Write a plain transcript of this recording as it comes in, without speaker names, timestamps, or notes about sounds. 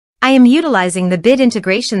I am utilizing the Bit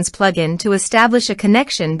Integrations plugin to establish a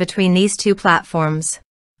connection between these two platforms.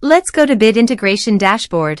 Let's go to Bit Integration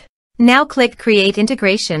Dashboard. Now click Create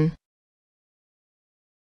Integration.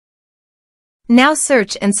 Now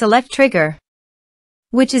search and select Trigger,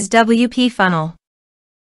 which is WPFunnel.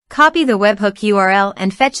 Copy the webhook URL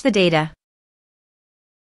and fetch the data.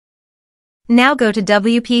 Now go to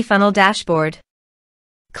WPFunnel Dashboard.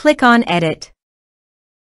 Click on Edit.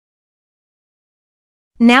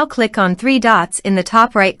 Now click on 3 dots in the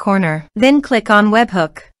top right corner. Then click on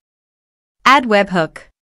Webhook. Add webhook.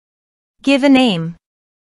 Give a name.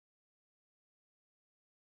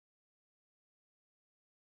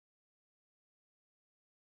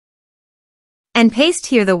 And paste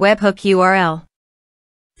here the webhook URL.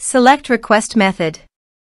 Select Request Method.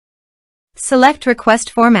 Select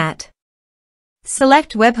Request Format.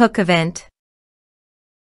 Select Webhook Event.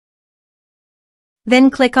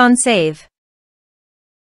 Then click on Save.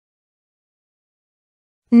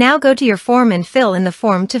 Now go to your form and fill in the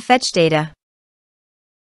form to fetch data.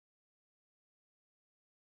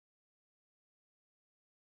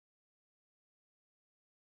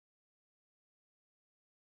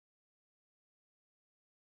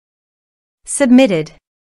 Submitted.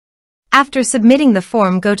 After submitting the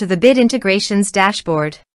form, go to the Bit Integrations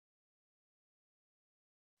dashboard.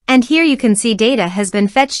 And here you can see data has been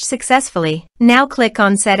fetched successfully. Now click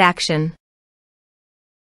on Set Action.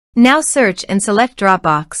 Now search and select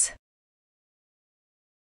Dropbox.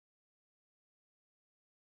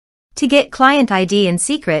 To get client ID and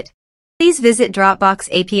secret, please visit Dropbox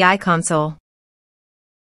API console.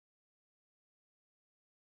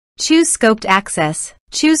 Choose Scoped Access.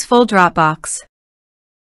 Choose Full Dropbox.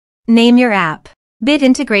 Name your app. Bit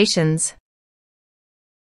Integrations.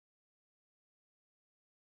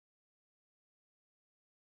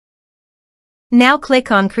 Now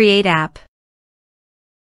click on Create App.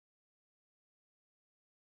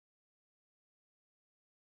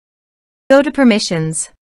 Go to Permissions.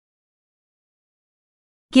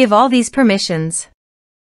 Give all these permissions.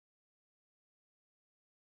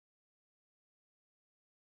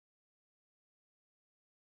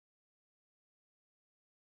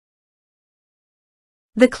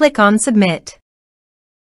 Then click on Submit.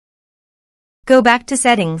 Go back to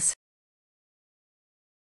Settings.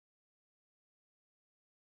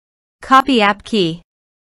 Copy app key.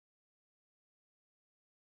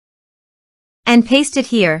 And paste it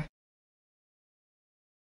here.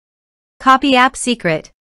 Copy app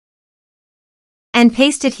secret. And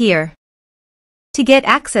paste it here. To get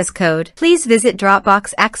access code, please visit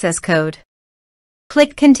Dropbox access code.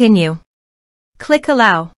 Click Continue. Click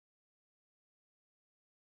Allow.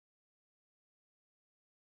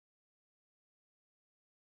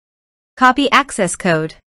 Copy access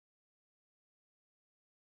code.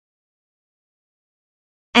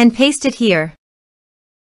 And paste it here.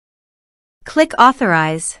 Click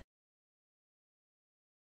Authorize.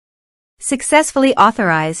 Successfully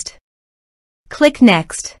authorized. Click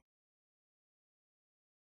Next.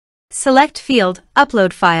 Select field,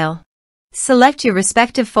 Upload file. Select your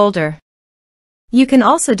respective folder. You can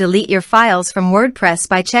also delete your files from WordPress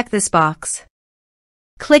by check this box.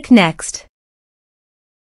 Click Next.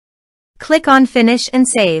 Click on Finish and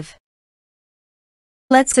Save.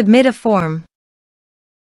 Let's submit a form.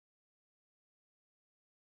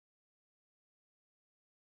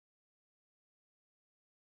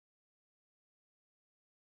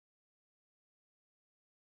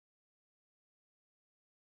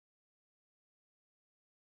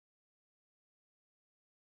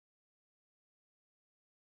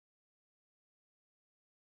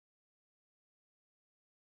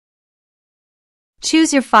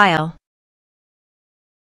 Choose your file.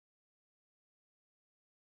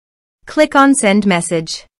 Click on Send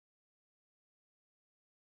Message.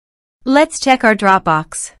 Let's check our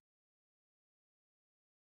Dropbox.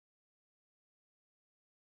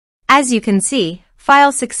 As you can see,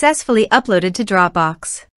 file successfully uploaded to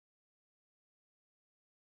Dropbox.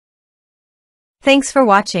 Thanks for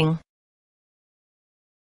watching.